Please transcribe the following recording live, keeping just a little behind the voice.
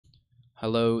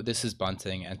Hello, this is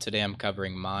Bunting, and today I'm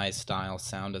covering Mize style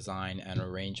sound design and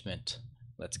arrangement.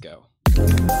 Let's go.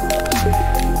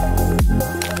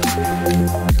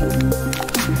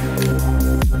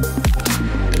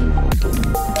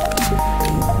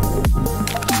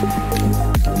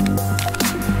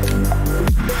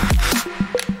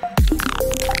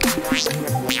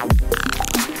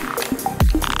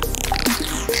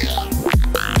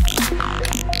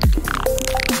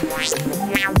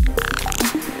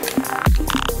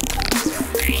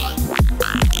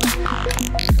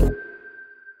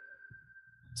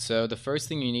 So the first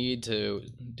thing you need to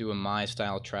do a Mize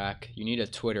style track, you need a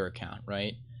Twitter account,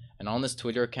 right? And on this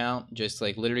Twitter account, just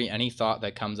like literally any thought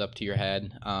that comes up to your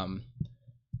head,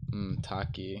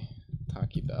 Taki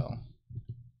Bell,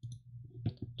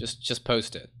 just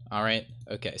post it. All right.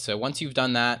 Okay. So once you've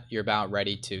done that, you're about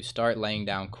ready to start laying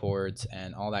down chords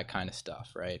and all that kind of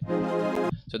stuff, right?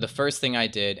 So the first thing I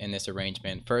did in this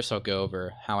arrangement, first I'll go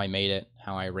over how I made it,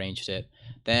 how I arranged it.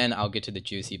 Then I'll get to the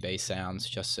juicy bass sounds,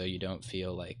 just so you don't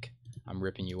feel like I'm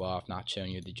ripping you off, not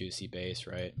showing you the juicy bass,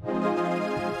 right?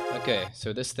 Okay,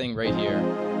 so this thing right here,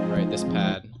 right, this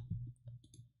pad,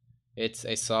 it's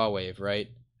a saw wave, right?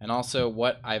 And also,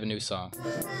 I have a new song.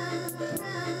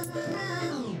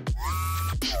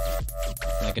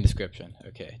 Link in description.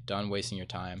 Okay, done wasting your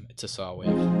time. It's a saw wave.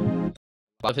 A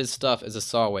lot of his stuff is a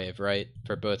saw wave, right?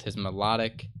 For both his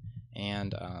melodic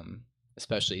and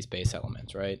especially his bass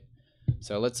elements, right?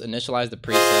 So let's initialize the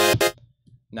preset.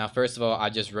 Now, first of all, I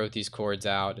just wrote these chords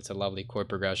out. It's a lovely chord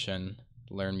progression.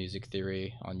 Learn music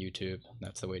theory on YouTube.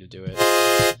 That's the way to do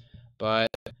it. But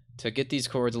to get these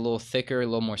chords a little thicker, a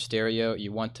little more stereo,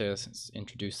 you want to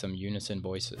introduce some unison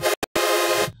voices.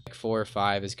 Like 4 or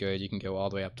 5 is good. You can go all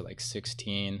the way up to like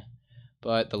 16.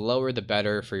 But the lower the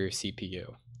better for your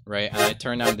CPU, right? And I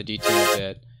turned down the detune a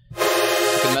bit.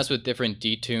 You can mess with different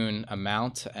detune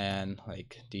amount and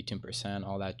like detune percent,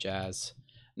 all that jazz.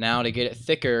 Now to get it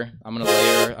thicker, I'm going to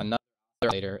layer another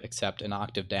later, except an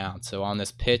octave down. So on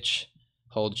this pitch,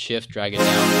 hold shift, drag it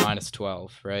down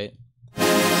 -12, right?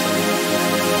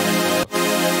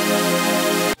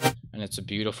 And it's a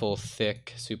beautiful,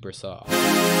 thick, super saw,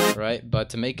 right? But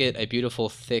to make it a beautiful,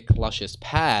 thick, luscious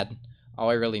pad, all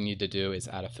I really need to do is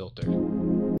add a filter.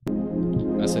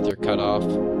 Mess with your cutoff.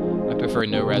 I prefer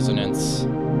no resonance,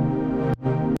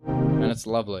 and it's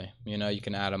lovely. You know, you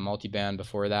can add a multiband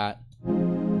before that,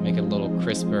 make it a little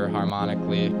crisper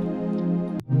harmonically,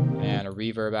 and a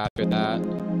reverb after that,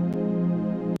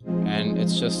 and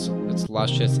it's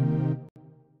luscious.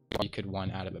 You could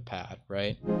want out of a pad,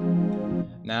 right?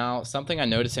 Now, something I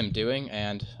noticed him doing,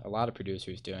 and a lot of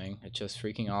producers doing, it's just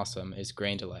freaking awesome, is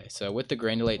grain delay. So with the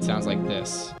grain delay, it sounds like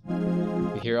this.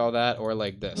 You hear all that, or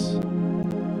like this.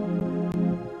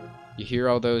 You hear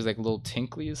all those like little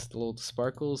tinklies, the little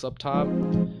sparkles up top?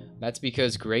 That's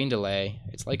because grain delay,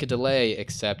 it's like a delay,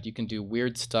 except you can do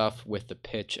weird stuff with the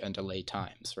pitch and delay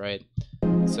times, right?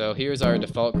 So here's our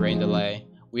default grain delay.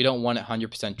 We don't want it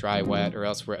 100% dry wet, or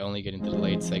else we're only getting the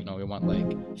delayed signal. We want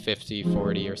like 50,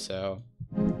 40 or so.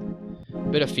 A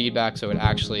bit of feedback so it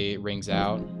actually rings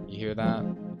out. You hear that?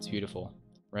 It's beautiful,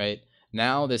 right?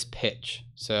 Now this pitch.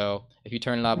 So if you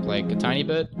turn it up like a tiny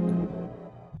bit,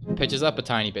 pitches up a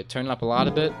tiny bit, turn it up a lot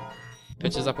a bit,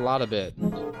 pitches up a lot a bit,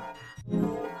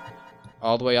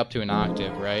 all the way up to an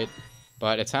octave, right?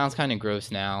 But it sounds kind of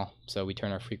gross now, so we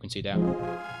turn our frequency down.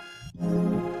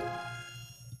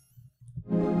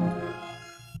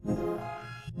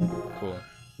 Cool.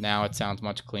 Now it sounds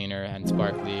much cleaner and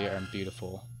sparkly and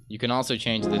beautiful. You can also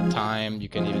change the time. You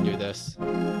can even do this.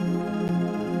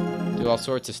 Do all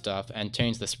sorts of stuff and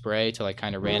change the spray to like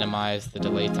kind of randomize the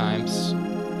delay times.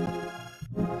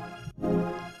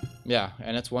 Yeah,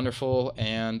 and it's wonderful.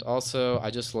 And also, I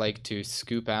just like to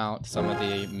scoop out some of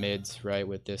the mids, right,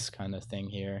 with this kind of thing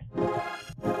here,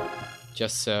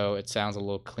 just so it sounds a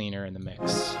little cleaner in the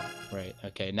mix, right?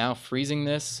 Okay, now freezing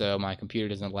this so my computer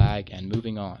doesn't lag, and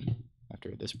moving on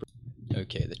after this.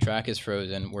 Okay, the track is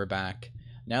frozen. We're back.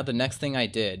 Now the next thing I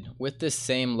did, with this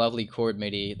same lovely chord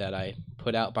MIDI that I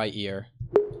put out by ear,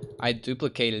 I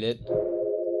duplicated it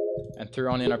and threw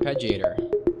on an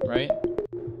arpeggiator, right?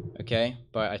 Okay,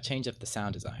 but I changed up the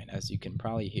sound design, as you can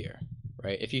probably hear,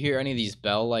 right? If you hear any of these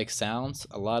bell-like sounds,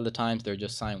 a lot of the times they're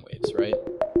just sine waves, right?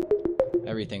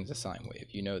 Everything's a sine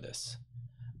wave, you know this.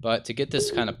 But to get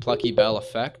this kind of plucky bell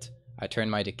effect, I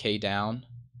turned my decay down.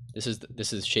 This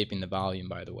is shaping the volume,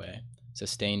 by the way.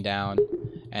 Sustain down,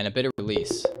 and a bit of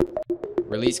release.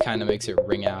 Release kind of makes it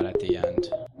ring out at the end,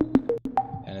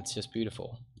 and it's just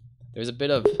beautiful. There's a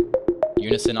bit of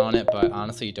unison on it, but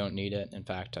honestly you don't need it. In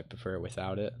fact, I prefer it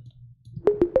without it.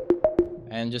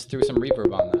 And just threw some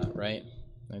reverb on that, right?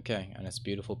 Okay, and it's a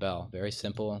beautiful bell. Very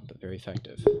simple, but very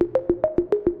effective.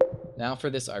 Now for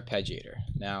this arpeggiator.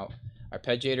 Now,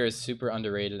 arpeggiator is super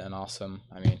underrated and awesome.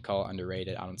 I mean, call it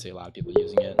underrated. I don't see a lot of people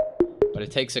using it. But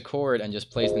it takes a chord and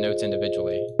just plays the notes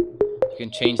individually. You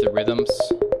can change the rhythms.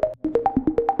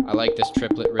 I like this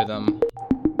triplet rhythm,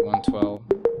 112,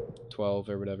 12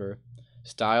 or whatever.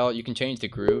 Style, you can change the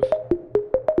groove.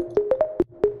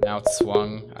 Now it's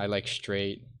swung. I like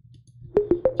straight.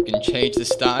 You can change the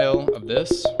style of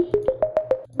this.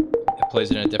 It plays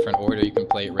it in a different order. You can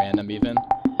play it random even.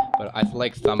 But I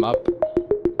like thumb up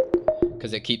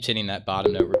because it keeps hitting that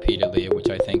bottom note repeatedly, which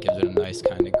I think gives it a nice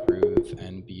kind of groove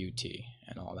and beauty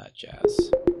and all that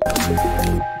jazz.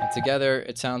 And together,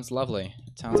 it sounds lovely.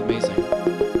 It sounds amazing.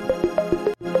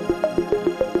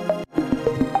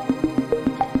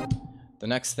 The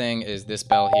next thing is this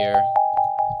bell here.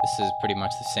 This is pretty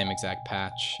much the same exact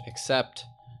patch, except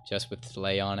just with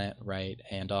delay on it, right?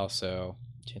 And also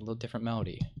a little different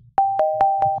melody.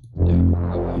 Yeah,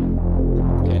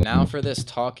 lovely. Okay, now for this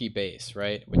talky bass,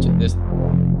 right? Which is this.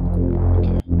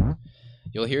 Okay.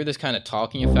 You'll hear this kind of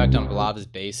talking effect on a lot of his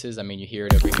basses. I mean, you hear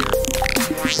it over here,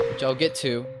 which I'll get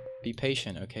to. Be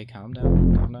patient, okay? Calm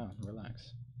down,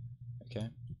 relax. Okay.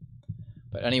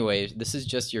 But anyways, this is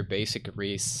just your basic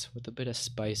Reese with a bit of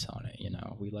spice on it, you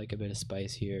know. We like a bit of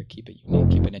spice here, keep it unique,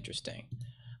 keep it interesting.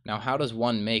 Now, how does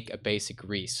one make a basic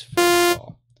Reese, first of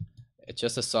all? It's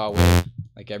just a saw wave,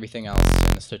 like everything else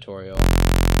in this tutorial.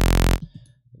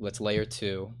 Let's layer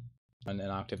 2, and an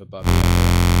octave above it.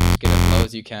 Just get as low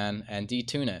as you can, and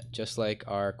detune it, just like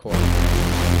our chord.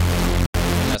 And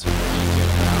that's what we're doing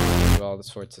now, do all this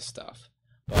sorts of stuff.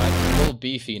 But a little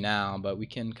beefy now, but we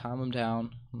can calm him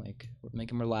down, like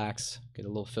make him relax, get a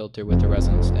little filter with the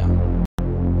resonance down.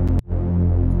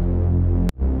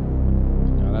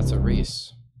 Now that's a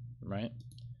Reese, right?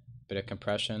 Bit of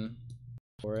compression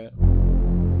for it.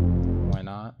 Why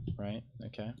not, right?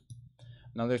 Okay.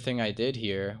 Another thing I did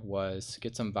here was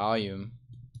get some volume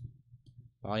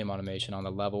automation on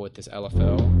the level with this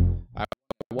LFO. I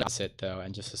want it though,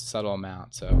 and just a subtle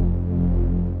amount, so.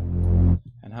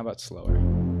 And how about slower?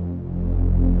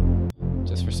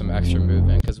 Just for some extra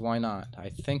movement, because why not? I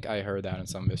think I heard that in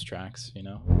some of his tracks, you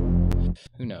know?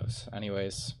 Who knows?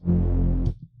 Anyways,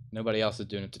 nobody else is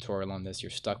doing a tutorial on this.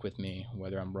 You're stuck with me,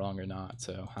 whether I'm wrong or not,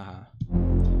 so haha.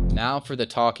 Now for the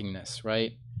talkingness,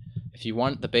 right? If you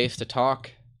want the bass to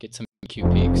talk, get some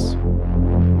EQ peaks.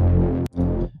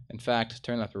 In fact,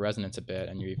 turn up the resonance a bit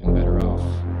and you're even better off.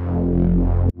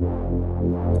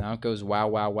 Now it goes wow,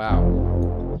 wow, wow.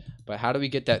 But how do we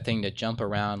get that thing to jump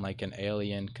around like an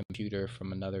alien computer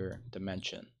from another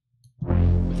dimension?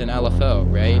 With an LFO,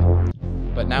 right?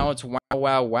 But now it's wow,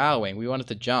 wow, wowing. We want it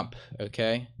to jump,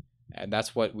 okay? And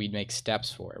that's what we make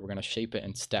steps for. We're going to shape it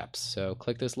in steps. So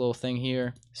click this little thing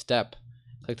here, step.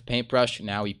 Click the paintbrush,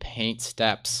 now we paint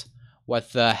steps.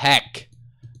 What the heck?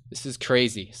 This is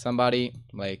crazy. Somebody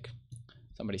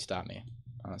stop me,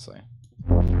 honestly.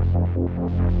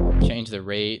 Change the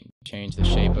rate, change the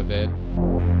shape of it.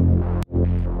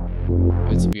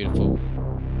 It's beautiful.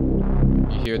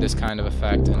 You hear this kind of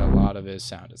effect in a lot of his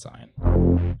sound design.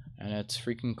 And it's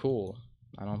freaking cool.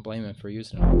 I don't blame him for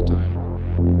using it all the time.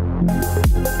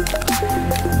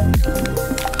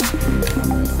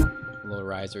 A little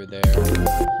riser there.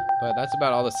 But that's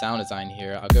about all the sound design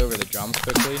here. I'll go over the drums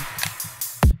quickly.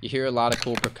 You hear a lot of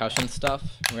cool percussion stuff,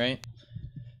 right?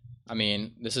 I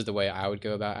mean, this is the way I would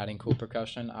go about adding cool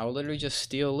percussion. I would literally just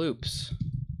steal loops.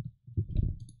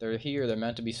 They're here, they're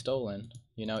meant to be stolen.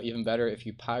 You know, even better if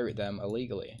you pirate them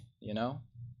illegally, you know?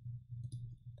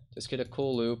 Just get a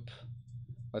cool loop.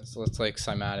 Let's like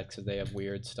cymatics, because they have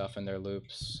weird stuff in their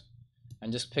loops.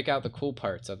 And just pick out the cool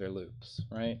parts of their loops,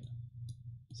 right?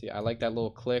 See, I like that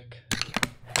little click.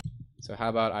 So how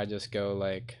about I just go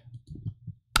like...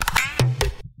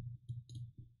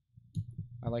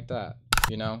 I like that,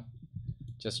 you know?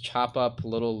 Just chop up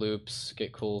little loops,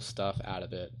 get cool stuff out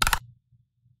of it.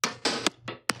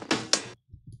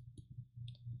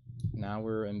 Now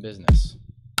we're in business.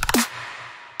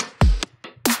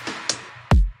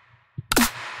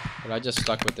 But I just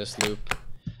stuck with this loop.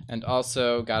 And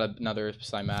also got another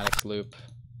cymatics loop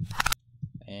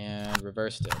and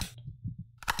reversed it.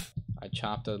 I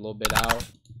chopped a little bit out,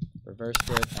 reversed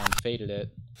it, and faded it.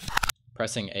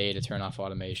 Pressing A to turn off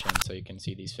automation so you can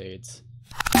see these fades.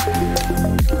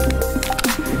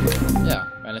 Yeah,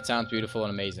 and it sounds beautiful and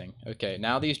amazing. Okay,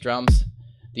 now these drums,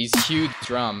 these huge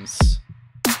drums,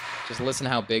 just listen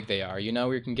how big they are. You know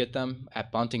where you can get them?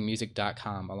 At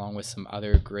buntingmusic.com, along with some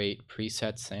other great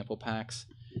preset sample packs.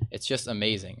 It's just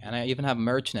amazing. And I even have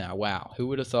merch now. Wow, who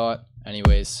would have thought?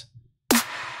 Anyways,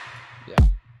 yeah.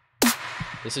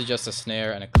 This is just a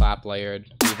snare and a clap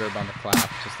layered reverb on the clap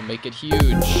just to make it huge.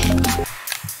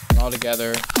 And all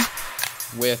together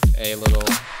with a little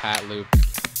hat loop.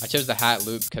 I chose the hat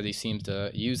loop because he seems to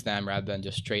use them rather than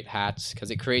just straight hats, because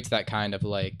it creates that kind of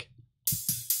like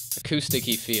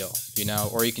acoustic-y feel, you know,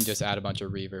 or you can just add a bunch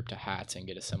of reverb to hats and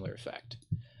get a similar effect.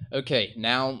 Okay,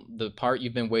 now the part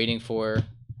you've been waiting for,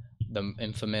 the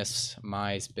infamous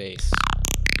Mize bass.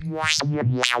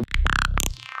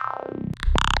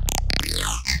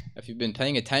 If you've been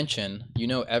paying attention, you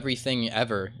know everything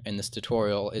ever in this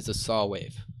tutorial is a saw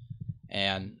wave.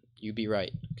 And you'd be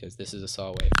right, because this is a saw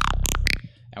wave.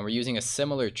 And we're using a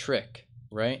similar trick,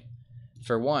 right?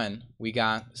 For one, we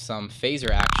got some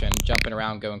phaser action, jumping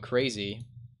around, going crazy.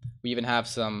 We even have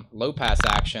some low pass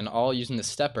action, all using the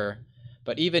stepper.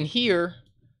 But even here,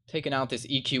 taking out this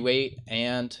EQ8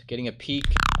 and getting a peak,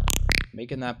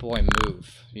 making that boy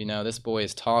move. You know, this boy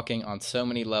is talking on so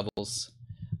many levels.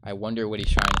 I wonder what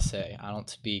he's trying to say. I don't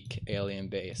speak alien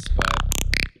bass, but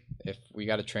if we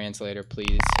got a translator,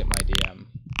 please hit my DM.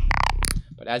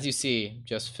 But as you see,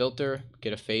 just filter,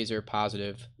 get a phaser,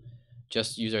 positive.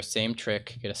 Just use our same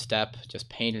trick, get a step, just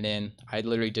paint it in. I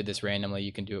literally did this randomly.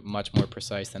 You can do it much more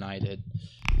precise than I did,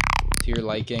 to your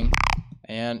liking.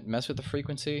 And mess with the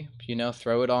frequency, you know,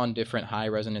 throw it on different high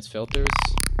resonance filters.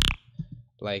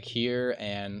 Like here,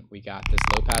 and we got this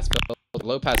low pass filter. The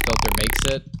low pass filter makes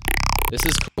it. This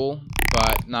is cool,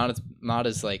 but not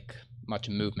as like much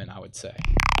movement, I would say.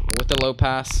 But with the low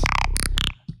pass,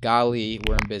 golly,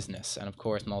 we're in business. And of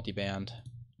course, multiband.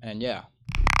 And yeah.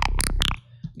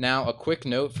 Now, a quick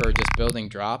note for just building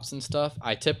drops and stuff.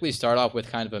 I typically start off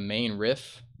with kind of a main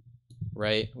riff,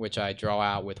 right? Which I draw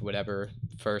out with whatever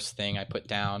first thing I put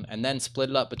down, and then split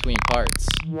it up between parts.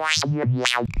 And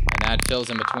add fills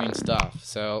in between stuff.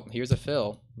 So here's a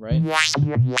fill, right?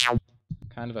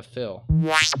 Kind of a fill.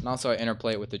 And also I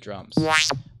interplay it with the drums.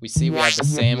 We see we have the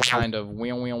same kind of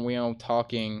wheel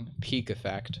talking peak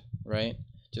effect, right?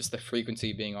 Just the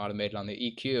frequency being automated on the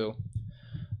EQ,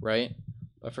 right?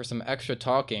 But for some extra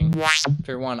talking,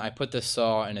 for one, I put this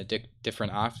saw in a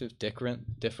different octave,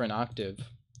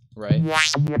 right?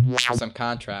 For some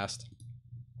contrast.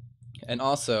 And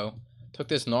also, took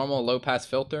this normal low-pass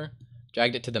filter,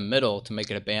 dragged it to the middle to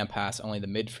make it a bandpass, only the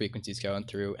mid-frequencies going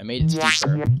through, and made it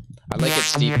steeper. I like it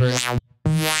steeper.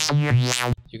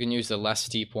 You can use the less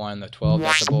steep one, the 12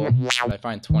 decibel, but I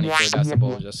find 24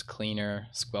 decibel just cleaner,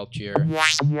 squelchier,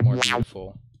 more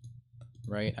beautiful.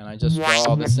 Right, and I just draw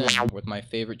all this in with my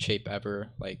favorite shape ever,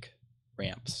 like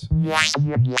ramps,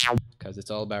 because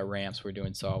it's all about ramps. We're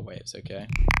doing saw waves, okay?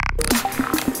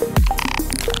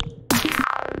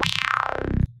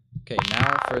 Okay,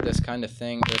 now for this kind of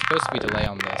thing, there's supposed to be delay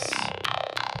on this.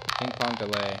 Ping pong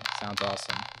delay, sounds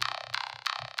awesome.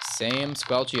 Same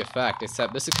squelchy effect,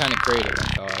 except this is kind of creative,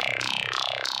 I thought.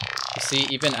 You see,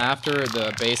 even after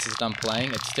the bass is done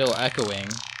playing, it's still echoing.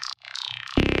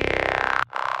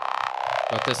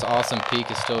 But this awesome peak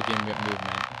is still giving it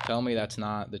movement. Tell me that's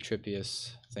not the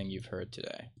trippiest thing you've heard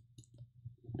today.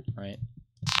 Right?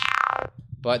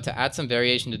 But to add some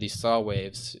variation to these saw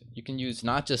waves, you can use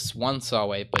not just one saw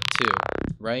wave, but two,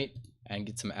 right? And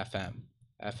get some FM.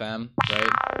 FM, right?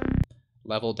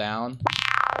 Level down.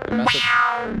 Mess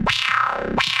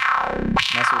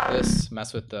with this,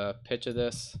 mess with the pitch of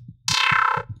this.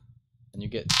 And you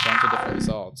get a bunch of different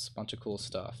results, a bunch of cool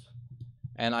stuff.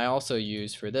 And I also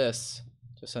use for this,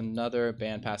 just another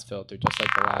bandpass filter, just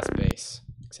like the last bass,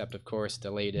 except of course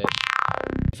delayed it.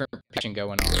 Different pitching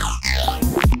going on.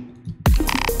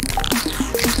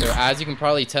 So as you can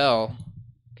probably tell,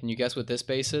 can you guess what this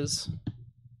bass is?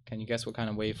 Can you guess what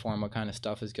kind of waveform, what kind of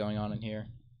stuff is going on in here?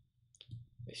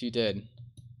 If you did,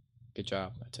 good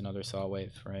job. That's another saw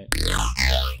wave, right?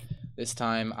 This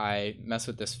time I messed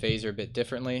with this phaser a bit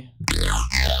differently.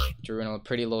 Drew in a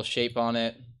pretty little shape on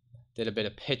it. Did a bit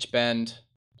of pitch bend.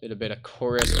 Did a bit of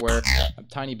chorus work, a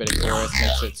tiny bit of chorus,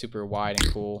 makes it super wide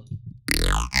and cool.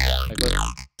 Like look,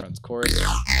 chorus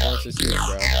is huge,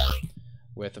 bro.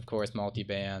 With of course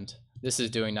multi-band. This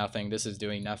is doing nothing, this is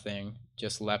doing nothing.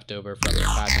 Just left over from the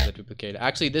patch of the duplicator.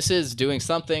 Actually, this is doing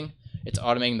something. It's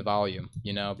automating the volume,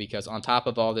 you know, because on top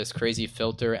of all this crazy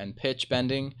filter and pitch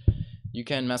bending, you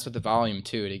can mess with the volume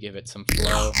too to give it some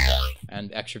flow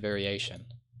and extra variation,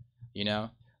 you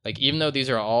know? Like even though these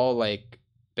are all like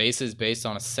basses based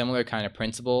on a similar kind of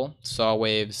principle, saw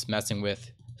waves, messing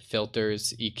with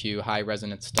filters, EQ, high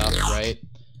resonance stuff, right?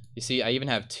 You see, I even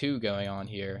have two going on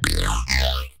here,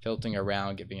 filtering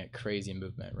around, giving it crazy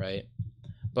movement, right?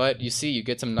 But you see, you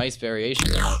get some nice variation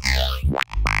in it.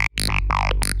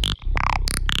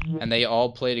 And they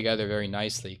all play together very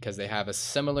nicely because they have a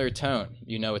similar tone.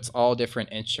 You know, it's all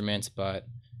different instruments, but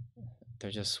They're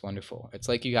just wonderful. It's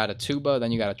like you got a tuba,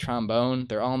 then you got a trombone.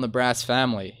 They're all in the brass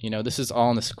family. You know, this is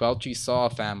all in the squelchy saw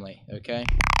family, okay?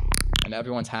 And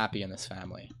everyone's happy in this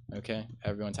family, okay?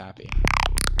 Everyone's happy.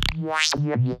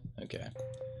 Okay.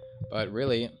 But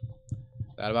really,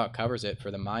 that about covers it for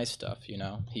the Mize stuff, you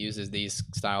know? He uses these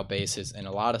style basses in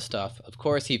a lot of stuff. Of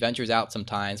course, he ventures out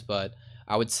sometimes, but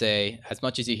I would say as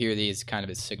much as you hear these, kind of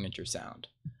his signature sound.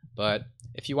 But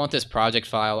if you want this project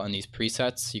file and these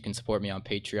presets, you can support me on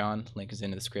Patreon. Link is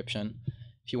in the description.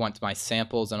 If you want my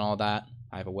samples and all that,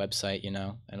 I have a website, you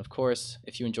know. And of course,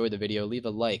 if you enjoyed the video, leave a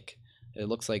like. It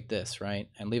looks like this, right?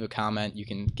 And leave a comment. You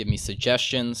can give me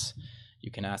suggestions.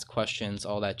 You can ask questions,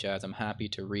 all that jazz. I'm happy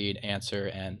to read,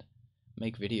 answer, and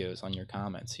make videos on your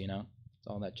comments, you know. It's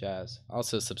all that jazz.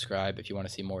 Also subscribe if you want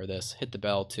to see more of this. Hit the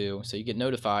bell too, so you get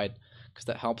notified, because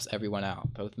that helps everyone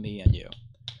out, both me and you.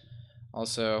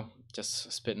 Also,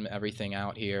 just spitting everything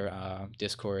out here.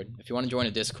 Discord. If you want to join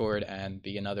a Discord and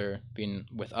be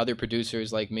with other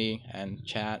producers like me and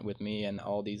chat with me and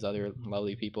all these other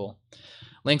lovely people,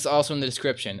 links also in the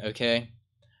description. Okay.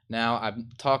 Now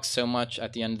I've talked so much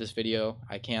at the end of this video.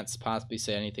 I can't possibly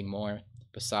say anything more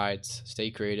besides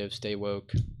stay creative, stay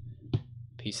woke.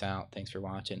 Peace out. Thanks for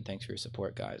watching. Thanks for your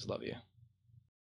support, guys. Love you.